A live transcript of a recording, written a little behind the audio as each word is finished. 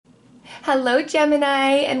Hello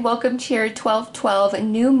Gemini, and welcome to your 12/12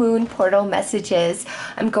 new moon portal messages.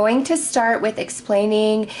 I'm going to start with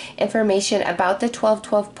explaining information about the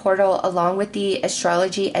 12/12 portal along with the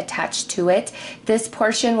astrology attached to it. This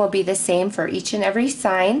portion will be the same for each and every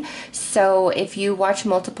sign. So if you watch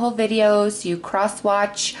multiple videos, you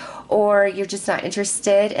cross-watch, or you're just not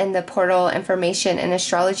interested in the portal information in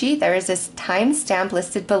astrology, there is this timestamp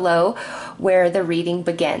listed below where the reading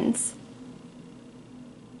begins.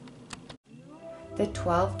 The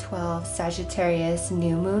 12/12 Sagittarius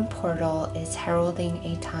new moon portal is heralding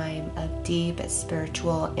a time of deep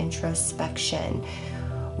spiritual introspection,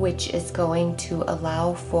 which is going to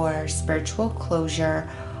allow for spiritual closure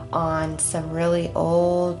on some really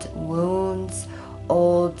old wounds,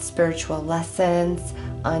 old spiritual lessons,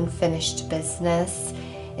 unfinished business.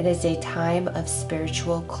 It is a time of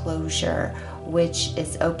spiritual closure, which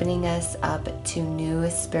is opening us up to new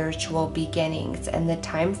spiritual beginnings. And the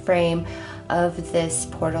time frame of this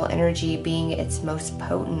portal energy being its most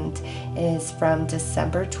potent is from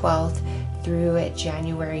December 12th through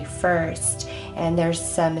January 1st. And there's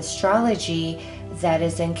some astrology that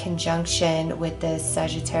is in conjunction with the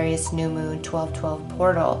Sagittarius new moon 12/12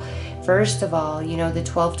 portal. First of all, you know, the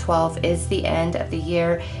 12/12 is the end of the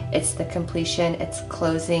year. It's the completion, it's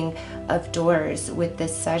closing of doors. With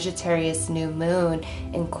this Sagittarius new moon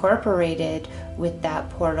incorporated with that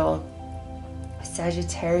portal,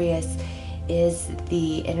 Sagittarius is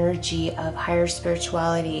the energy of higher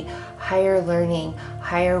spirituality, higher learning,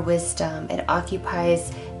 higher wisdom. It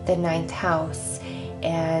occupies the 9th house.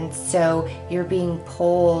 And so you're being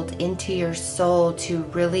pulled into your soul to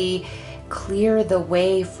really clear the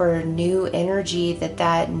way for new energy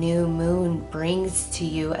that new moon brings to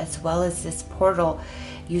you, as well as this portal.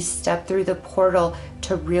 You step through the portal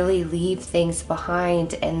to really leave things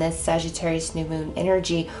behind, and this Sagittarius new moon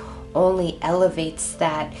energy only elevates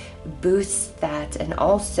that, boosts that. And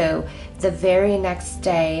also the very next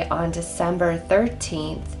day, on December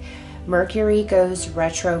 13th, Mercury goes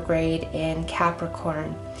retrograde in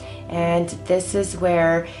Capricorn, and this is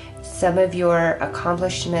where some of your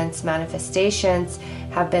accomplishments, manifestations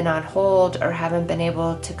have been on hold or haven't been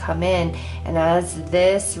able to come in. And as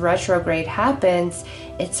this retrograde happens,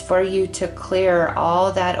 it's for you to clear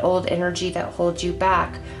all that old energy that holds you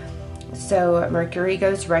back. So Mercury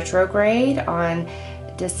goes retrograde on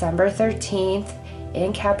December 13th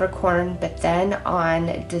in Capricorn, but then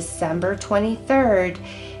on December 23rd,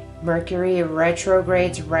 Mercury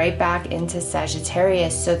retrogrades right back into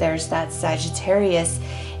Sagittarius. So there's that Sagittarius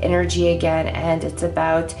energy again, and it's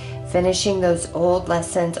about finishing those old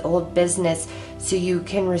lessons, old business, so you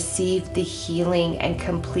can receive the healing and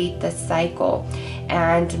complete the cycle.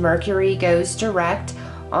 And Mercury goes direct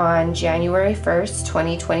on January 1st,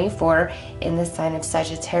 2024 in the sign of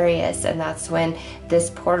Sagittarius, and that's when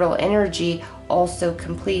this portal energy also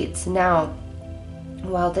completes. Now,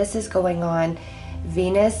 while this is going on,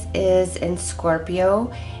 Venus is in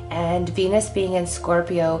Scorpio, and Venus being in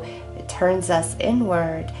Scorpio turns us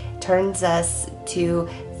inward, turns us to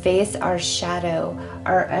face our shadow,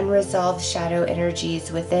 our unresolved shadow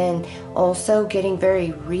energies within, also getting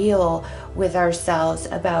very real with ourselves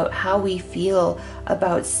about how we feel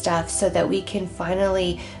about stuff so that we can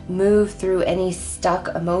finally move through any stuck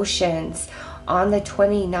emotions. On the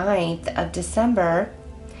 29th of December,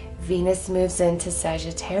 Venus moves into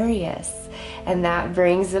Sagittarius, and that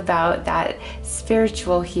brings about that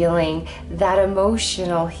spiritual healing, that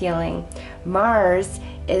emotional healing. Mars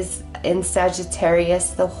is in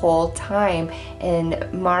Sagittarius the whole time, and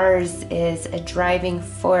Mars is a driving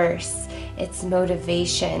force. It's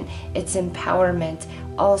motivation, it's empowerment,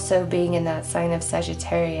 also being in that sign of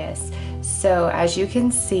Sagittarius. So as you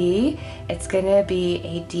can see, it's going to be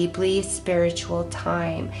a deeply spiritual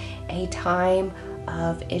time, a time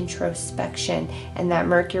of introspection, and that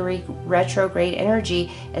Mercury retrograde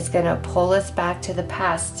energy is going to pull us back to the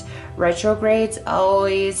past. Retrogrades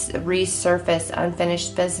always resurface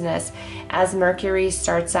unfinished business. As Mercury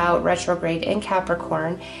starts out retrograde in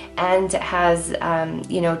Capricorn and has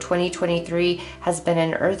 2023 has been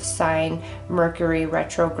an earth sign Mercury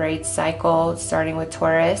retrograde cycle, starting with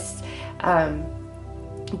Taurus,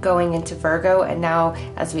 going into Virgo, and now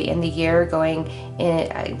as we end the year going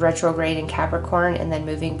in retrograde in Capricorn and then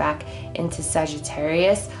moving back into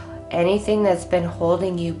Sagittarius. Anything that's been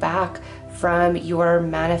holding you back from your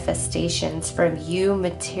manifestations, from you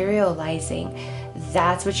materializing,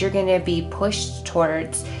 that's what you're going to be pushed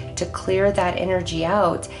towards, to clear that energy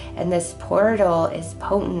out. And this portal is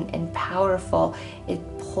potent and powerful. It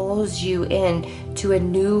pulls you in to a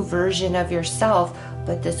new version of yourself,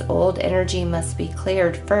 but this old energy must be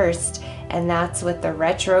cleared first. and that's what the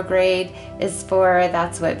retrograde is for.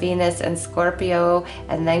 That's what Venus and Scorpio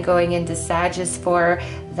and then going into Sag is for.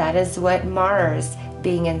 That is what Mars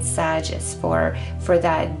being in Sag is for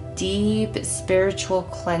that deep spiritual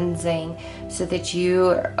cleansing, so that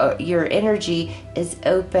your energy is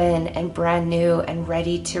open and brand new and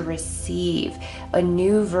ready to receive a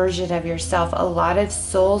new version of yourself. A lot of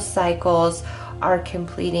soul cycles are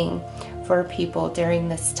completing for people during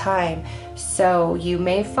this time. So you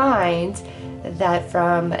may find that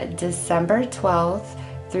from December 12th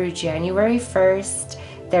through January 1st,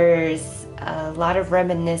 there's a lot of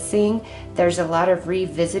reminiscing, there's a lot of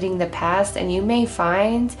revisiting the past, and you may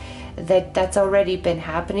find that that's already been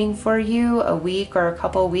happening for you a week or a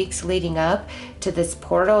couple weeks leading up to this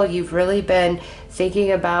portal. You've really been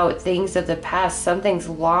thinking about things of the past, some things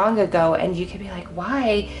long ago, and you can be like,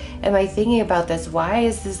 why am I thinking about this? Why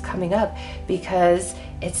is this coming up? Because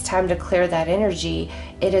it's time to clear that energy.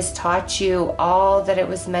 It has taught you all that it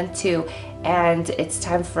was meant to, and it's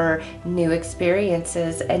time for new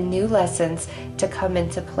experiences and new lessons to come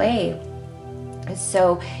into play.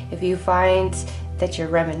 So if you find that you're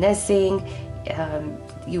reminiscing,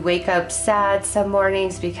 you wake up sad some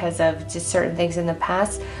mornings because of just certain things in the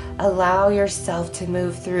past, allow yourself to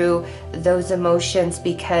move through those emotions,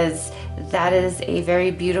 because that is a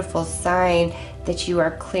very beautiful sign that you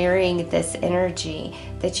are clearing this energy,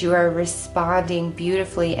 that you are responding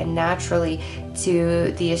beautifully and naturally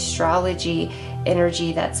to the astrology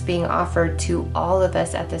energy that's being offered to all of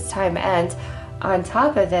us at this time. And on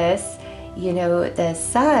top of this, you know, the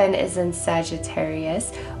sun is in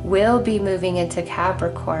Sagittarius, will be moving into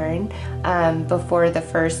Capricorn before the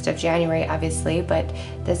 1st of January, obviously, but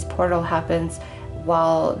this portal happens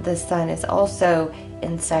while the sun is also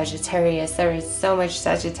in Sagittarius. There is so much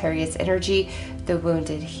Sagittarius energy: the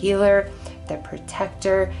wounded healer, the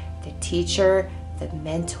protector, the teacher, the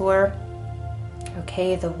mentor,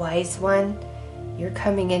 okay, the wise one. You're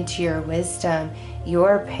coming into your wisdom.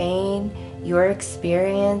 Your pain, your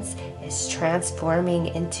experience is transforming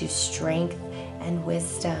into strength and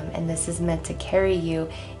wisdom, and this is meant to carry you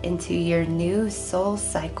into your new soul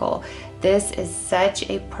cycle. This is such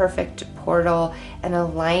a perfect portal and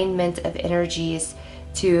alignment of energies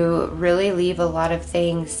to really leave a lot of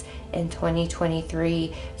things in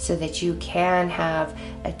 2023 so that you can have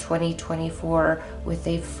a 2024 with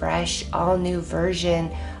a fresh, all new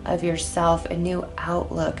version of yourself, a new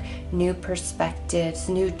outlook, new perspectives,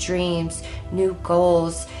 new dreams, new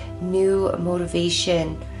goals, new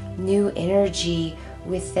motivation, new energy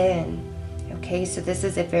within. Okay, so this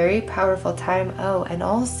is a very powerful time. Oh, and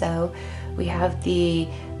also we have the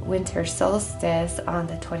winter solstice on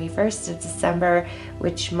the 21st of December,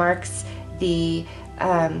 which marks the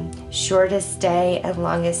shortest day and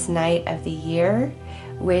longest night of the year,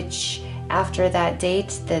 which after that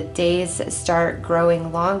date, the days start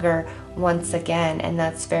growing longer once again, and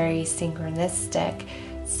that's very synchronistic.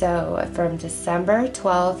 So from December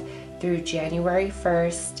 12th through January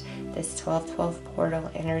 1st, this 12-12 portal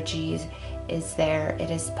energy is there. It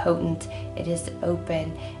is potent, it is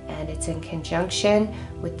open, and it's in conjunction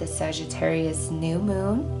with the Sagittarius new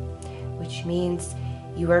moon, which means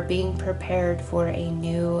you are being prepared for a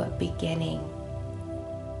new beginning.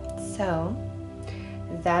 So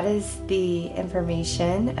that is the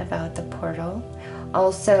information about the portal.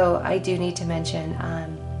 Also, I do need to mention,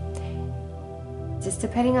 just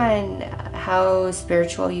depending on how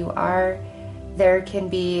spiritual you are, there can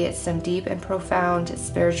be some deep and profound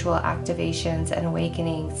spiritual activations and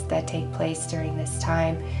awakenings that take place during this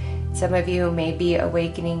time. Some of you may be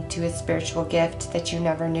awakening to a spiritual gift that you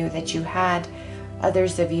never knew that you had.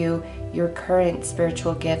 Others of you, your current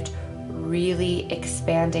spiritual gift really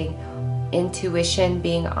expanding, intuition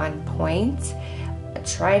being on point.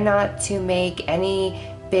 Try not to make any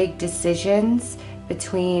big decisions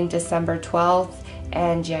between December 12th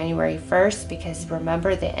and January 1st, because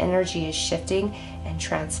remember, the energy is shifting and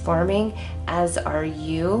transforming, as are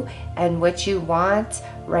you. And what you want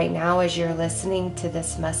right now as you're listening to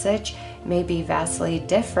this message may be vastly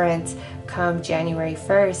different come January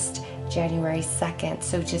 1st, January 2nd.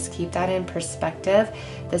 So just keep that in perspective.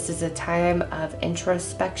 This is a time of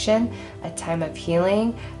introspection, a time of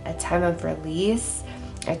healing, a time of release,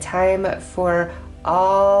 a time for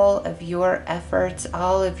all of your efforts,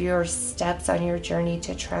 all of your steps on your journey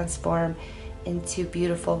to transform into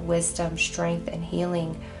beautiful wisdom, strength, and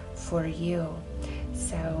healing for you.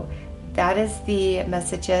 So that is the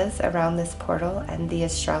messages around this portal and the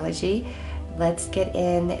astrology. Let's get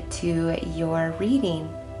into your reading.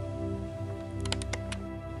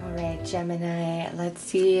 All right, Gemini, let's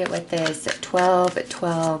see what this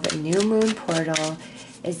 12-12 new moon portal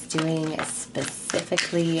is doing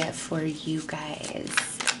specifically for you guys.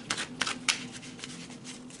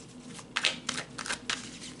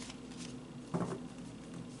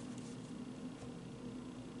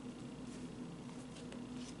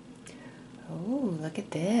 Oh, look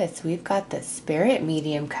at this. We've got the Spirit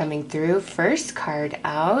Medium coming through. First card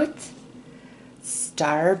out.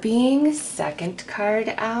 Star Being, second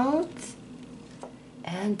card out.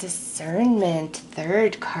 And Discernment,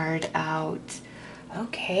 third card out.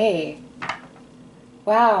 Okay.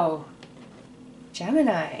 Wow.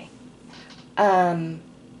 Gemini.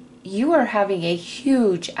 You are having a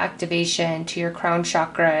huge activation to your crown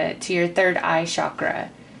chakra, to your third eye chakra.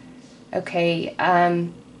 Okay.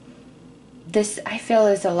 This, I feel,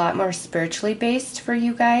 is a lot more spiritually based for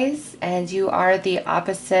you guys, and you are the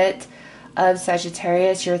opposite of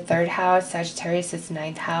Sagittarius. Your third house, Sagittarius is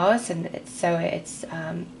ninth house, and so it's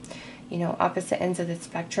you know, opposite ends of the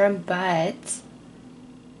spectrum, but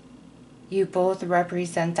you both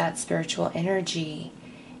represent that spiritual energy.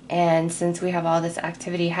 And since we have all this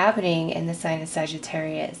activity happening in the sign of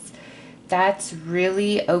Sagittarius, that's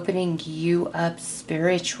really opening you up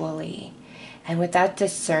spiritually. And with that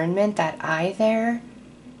discernment, that eye there,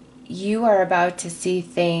 you are about to see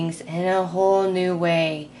things in a whole new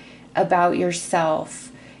way about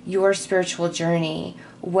yourself, your spiritual journey,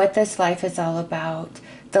 what this life is all about,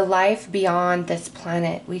 the life beyond this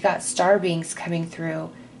planet. We got star beings coming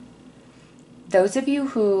through. Those of you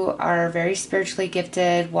who are very spiritually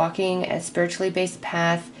gifted, walking a spiritually based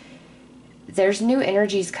path, there's new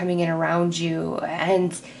energies coming in around you,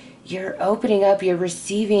 and you're opening up, you're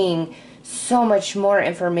receiving so much more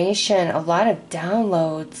information, a lot of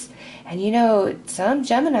downloads. And you know, some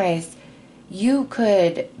Geminis, you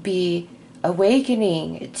could be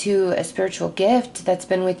awakening to a spiritual gift that's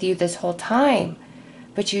been with you this whole time,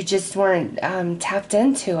 but you just weren't tapped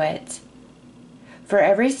into it. For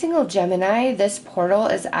every single Gemini, this portal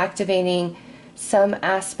is activating some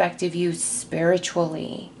aspect of you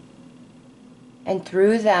spiritually. And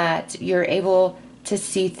through that, you're able to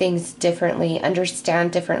see things differently,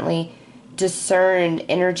 understand differently, discern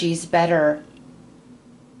energies better.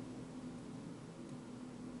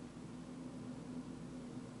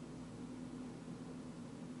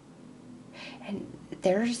 And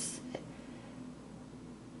there's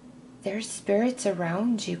spirits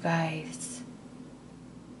around you guys.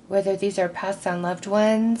 Whether these are passed on loved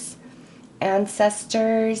ones,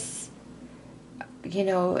 ancestors, you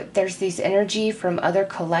know, there's this energy from other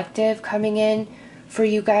collective coming in for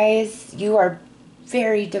you guys. You are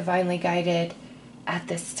very divinely guided at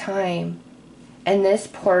this time. And this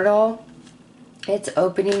portal, it's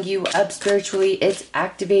opening you up spiritually. It's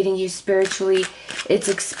activating you spiritually. It's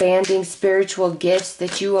expanding spiritual gifts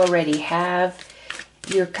that you already have.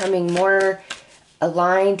 You're coming more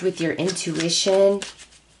aligned with your intuition,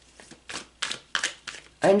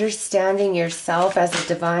 understanding yourself as a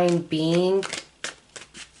divine being.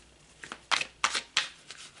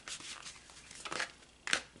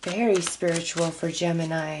 Very spiritual for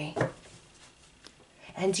Gemini.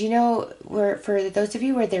 And you know, for those of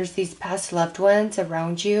you where there's these past loved ones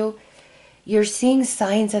around you, you're seeing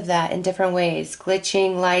signs of that in different ways.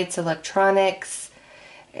 Glitching lights, electronics,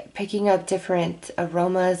 picking up different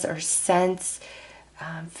aromas or scents,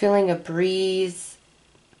 feeling a breeze.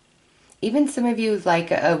 Even some of you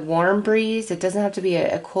like a warm breeze. It doesn't have to be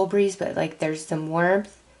a cool breeze, but like there's some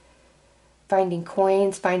warmth. Finding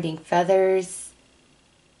coins, finding feathers.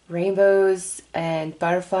 Rainbows and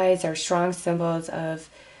butterflies are strong symbols of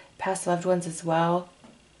past loved ones as well.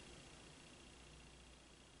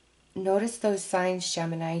 Notice those signs,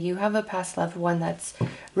 Gemini. You have a past loved one that's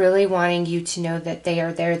really wanting you to know that they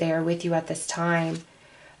are there. They are with you at this time.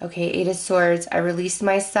 Okay, Eight of Swords. I release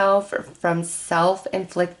myself from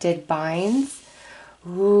self-inflicted binds.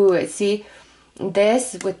 Ooh, see,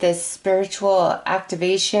 this with this spiritual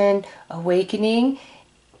activation, awakening,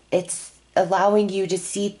 it's allowing you to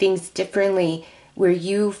see things differently. Where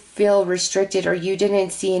you feel restricted or you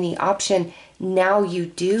didn't see any option, now you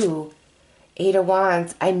do. Eight of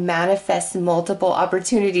Wands, I manifest multiple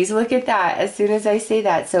opportunities. Look at that, as soon as I say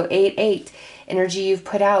that. So 8-8, energy you've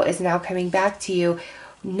put out is now coming back to you.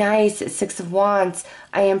 Nice. Six of Wands,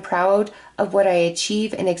 I am proud of what I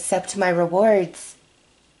achieve and accept my rewards.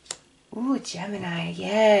 Ooh, Gemini,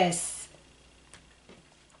 yes.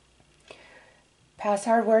 Past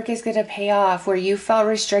hard work is going to pay off. Where you felt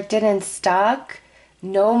restricted and stuck,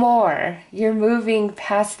 no more. You're moving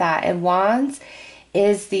past that. And Wands,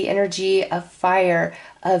 is the energy of fire,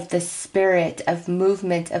 of the spirit, of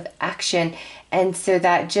movement, of action. And so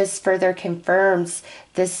that just further confirms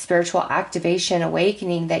this spiritual activation,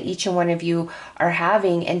 awakening that each and one of you are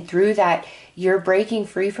having. And through that, you're breaking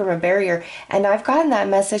free from a barrier. And I've gotten that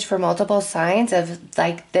message for multiple signs of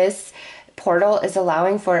like this portal is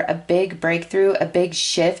allowing for a big breakthrough, a big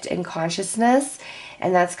shift in consciousness.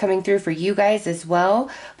 And that's coming through for you guys as well.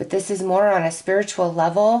 But this is more on a spiritual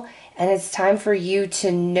level. And it's time for you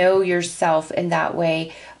to know yourself in that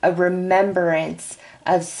way, a remembrance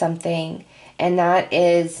of something. And that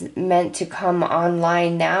is meant to come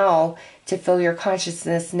online now, to fill your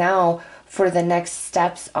consciousness now for the next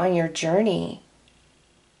steps on your journey.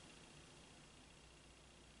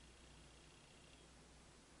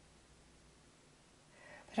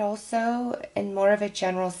 But also, in more of a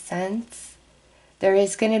general sense, there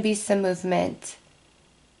is going to be some movement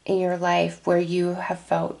in your life where you have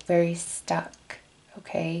felt very stuck,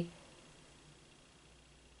 okay?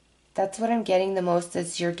 That's what I'm getting the most,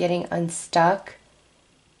 is you're getting unstuck,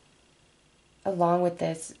 along with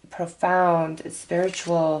this profound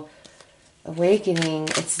spiritual awakening.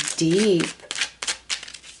 It's deep.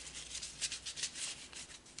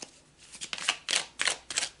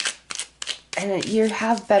 And you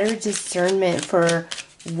have better discernment for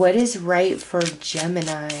what is right for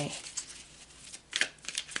Gemini.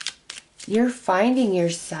 You're finding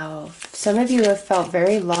yourself. Some of you have felt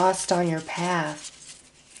very lost on your path.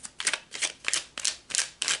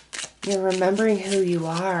 You're remembering who you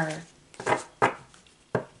are.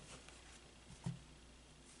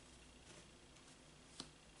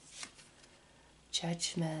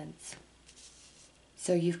 Judgment.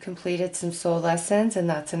 So you've completed some soul lessons, and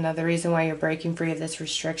that's another reason why you're breaking free of this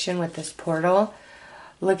restriction with this portal.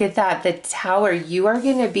 Look at that, the Tower. You are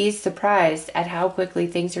going to be surprised at how quickly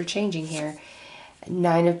things are changing here.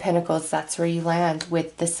 Nine of Pentacles, that's where you land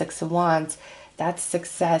with the Six of Wands. That's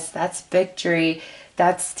success, that's victory,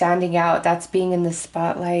 that's standing out, that's being in the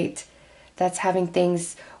spotlight, that's having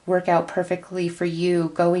things work out perfectly for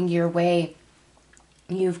you, going your way.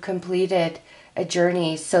 You've completed a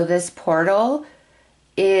journey. So this portal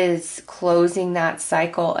is closing that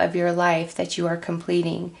cycle of your life that you are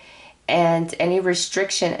completing. And any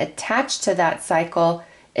restriction attached to that cycle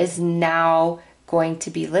is now going to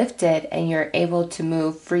be lifted, and you're able to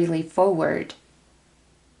move freely forward.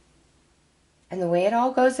 And the way it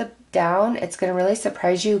all goes down, it's going to really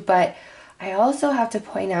surprise you. But I also have to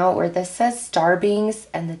point out where this says star beings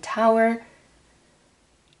and the Tower,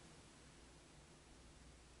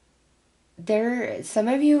 some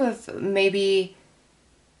of you have maybe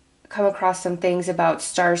come across some things about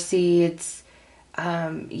star seeds.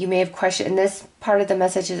 You may have questioned, and this part of the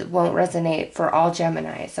message won't resonate for all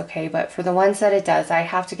Geminis, okay? But for the ones that it does, I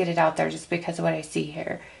have to get it out there just because of what I see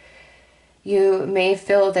here. You may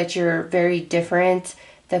feel that you're very different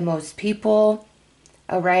than most people,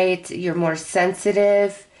 all right? You're more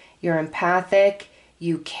sensitive, you're empathic,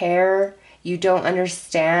 you care, you don't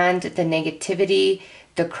understand the negativity,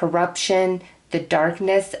 the corruption, the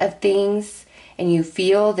darkness of things, and you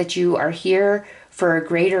feel that you are here for a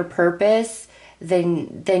greater purpose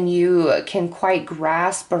than you can quite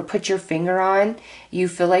grasp or put your finger on. You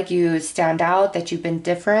feel like you stand out, that you've been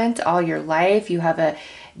different all your life. You have a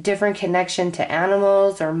different connection to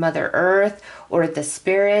animals or Mother Earth or the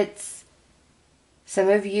spirits. Some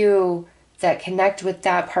of you that connect with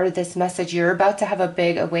that part of this message, you're about to have a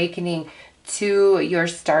big awakening to your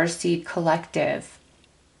Starseed collective,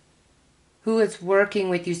 who is working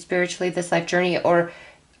with you spiritually this life journey, or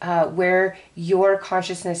where your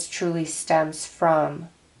consciousness truly stems from.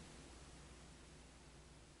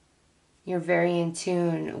 You're very in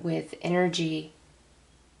tune with energy.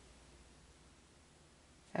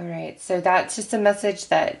 All right, so that's just a message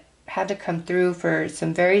that had to come through for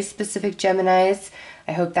some very specific Geminis.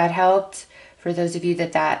 I hope that helped for those of you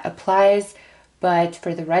that applies. But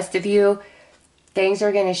for the rest of you, things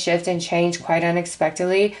are going to shift and change quite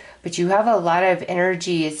unexpectedly, but you have a lot of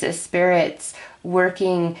energies, spirits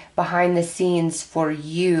working behind the scenes for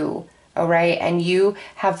you, all right? And you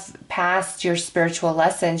have passed your spiritual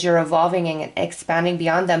lessons. You're evolving and expanding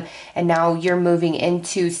beyond them, and now you're moving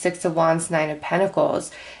into Six of Wands, Nine of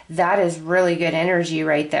Pentacles. That is really good energy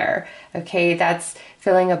right there, okay? That's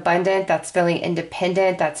feeling abundant, that's feeling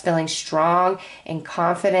independent, that's feeling strong and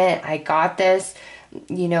confident. I got this.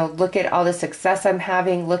 You know, look at all the success I'm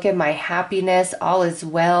having. Look at my happiness. All is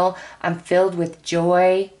well. I'm filled with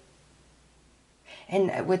joy.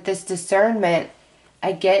 And with this discernment,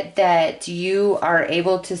 I get that you are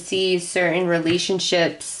able to see certain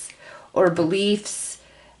relationships or beliefs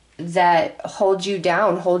that hold you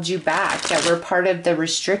down, hold you back, that were part of the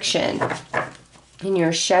restriction. And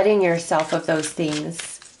you're shedding yourself of those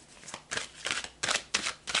things.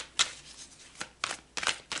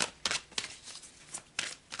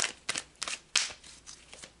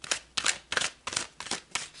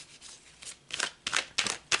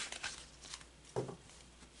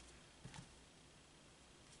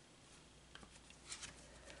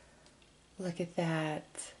 Look at that.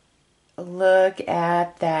 Look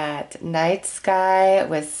at that. Night sky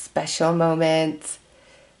with special moments.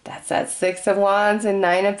 That's that Six of Wands and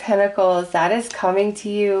Nine of Pentacles. That is coming to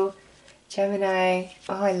you, Gemini.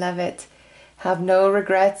 Oh, I love it. Have no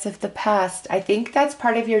regrets of the past. I think that's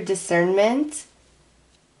part of your discernment.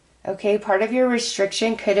 Okay, part of your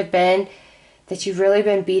restriction could have been that you've really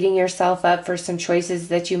been beating yourself up for some choices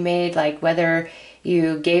that you made, like whether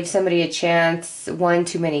you gave somebody a chance one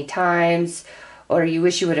too many times, or you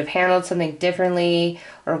wish you would have handled something differently,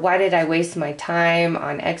 or why did I waste my time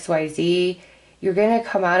on XYZ? You're going to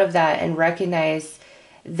come out of that and recognize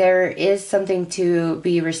there is something to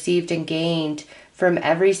be received and gained from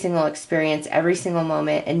every single experience, every single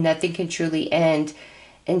moment, and nothing can truly end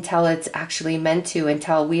until it's actually meant to,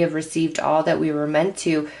 until we have received all that we were meant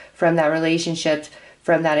to from that relationship,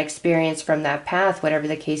 from that experience, from that path, whatever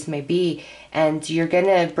the case may be. And you're going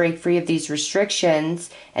to break free of these restrictions,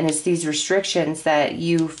 and it's these restrictions that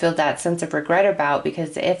you feel that sense of regret about,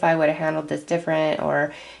 because if I would have handled this different,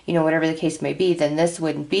 or, you know, whatever the case may be, then this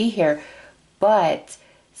wouldn't be here. But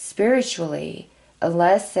spiritually, a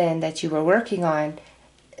lesson that you were working on,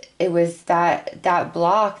 it was that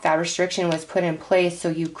block, that restriction was put in place so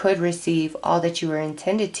you could receive all that you were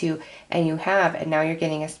intended to, and you have, and now you're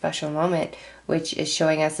getting a special moment, which is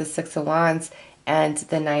showing us the Six of Wands and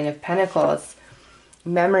the Nine of Pentacles.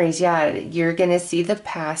 Memories, yeah, you're going to see the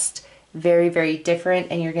past very, very different,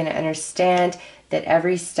 and you're going to understand that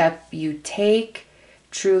every step you take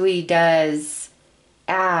truly does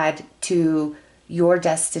add to your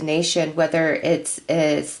destination, whether it's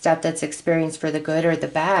a step that's experienced for the good or the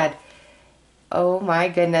bad. Oh my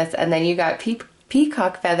goodness. And then you got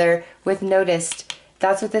peacock feather with noticed.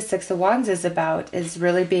 That's what the Six of Wands is about, is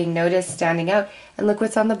really being noticed, standing out. And look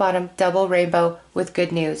what's on the bottom, double rainbow with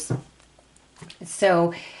good news.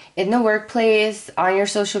 So in the workplace, on your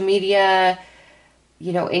social media,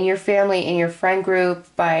 you know, in your family, in your friend group,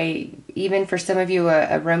 by even for some of you,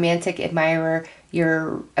 a romantic admirer,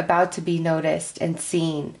 you're about to be noticed and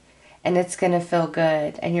seen, and it's going to feel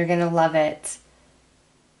good, and you're going to love it.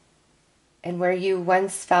 And where you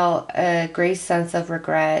once felt a great sense of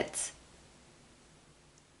regret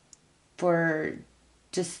for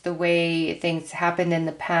just the way things happened in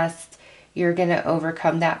the past, you're going to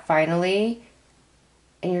overcome that finally,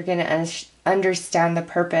 and you're going to understand the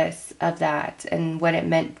purpose of that and what it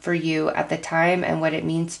meant for you at the time and what it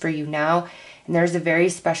means for you now. And there's a very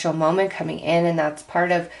special moment coming in, and that's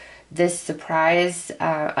part of this surprise,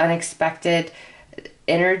 unexpected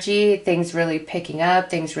energy, things really picking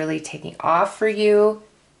up, things really taking off for you.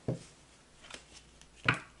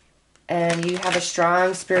 And you have a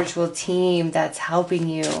strong spiritual team that's helping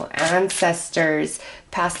you, ancestors,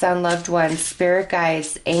 passed down loved ones, spirit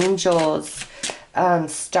guides, angels,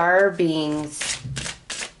 star beings.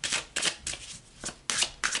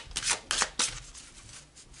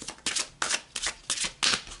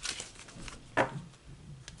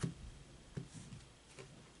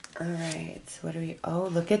 All right, what do we, oh,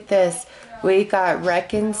 look at this. We got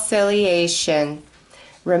reconciliation.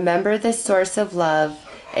 Remember the source of love.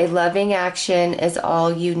 A loving action is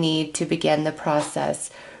all you need to begin the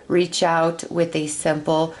process. Reach out with a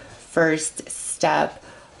simple first step.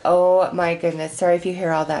 Oh my goodness, sorry if you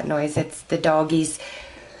hear all that noise. It's the doggies.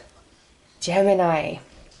 Gemini,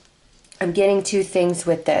 I'm getting two things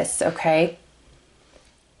with this, okay?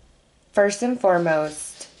 First and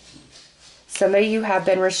foremost, somebody you have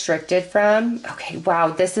been restricted from. Okay, wow,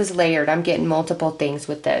 this is layered. I'm getting multiple things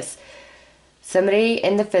with this. Somebody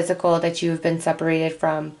in the physical that you've been separated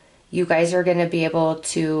from, you guys are going to be able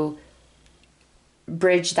to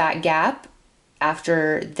bridge that gap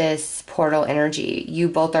after this portal energy. You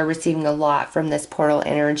both are receiving a lot from this portal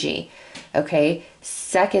energy. Okay,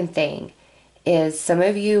 second thing is some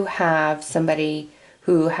of you have somebody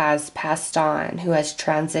who has passed on, who has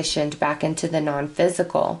transitioned back into the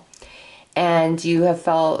non-physical, and you have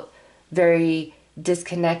felt very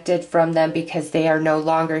disconnected from them because they are no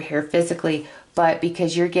longer here physically, but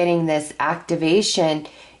because you're getting this activation,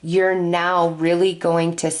 you're now really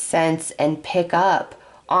going to sense and pick up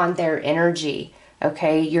on their energy.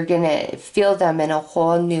 Okay, you're gonna feel them in a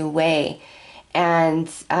whole new way. And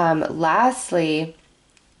lastly,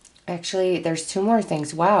 actually there's two more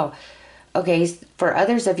things. Wow. Okay, for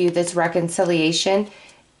others of you, this reconciliation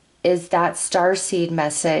is that starseed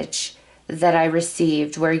message that I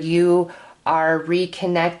received, where you are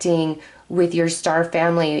reconnecting with your star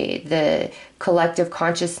family, the collective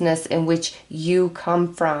consciousness in which you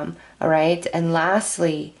come from. All right. And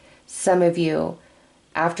lastly, some of you,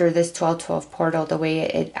 after this 12-12 portal, the way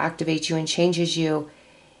it activates you and changes you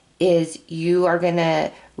is you are going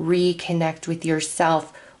to reconnect with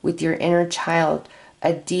yourself, with your inner child,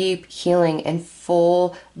 a deep healing and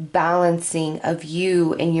full balancing of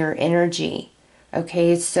you and your energy.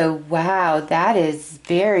 Okay, so wow, that is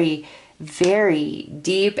very, very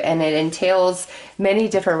deep, and it entails many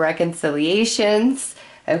different reconciliations.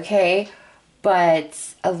 Okay,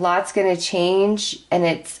 but a lot's going to change, and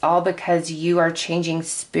it's all because you are changing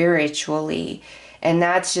spiritually. And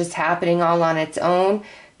that's just happening all on its own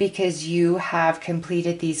because you have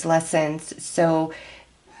completed these lessons. So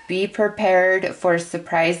be prepared for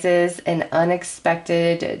surprises and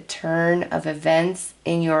unexpected turn of events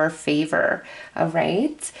in your favor. All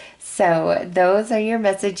right. So those are your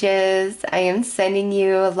messages. I am sending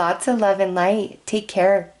you lots of love and light. Take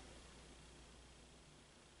care.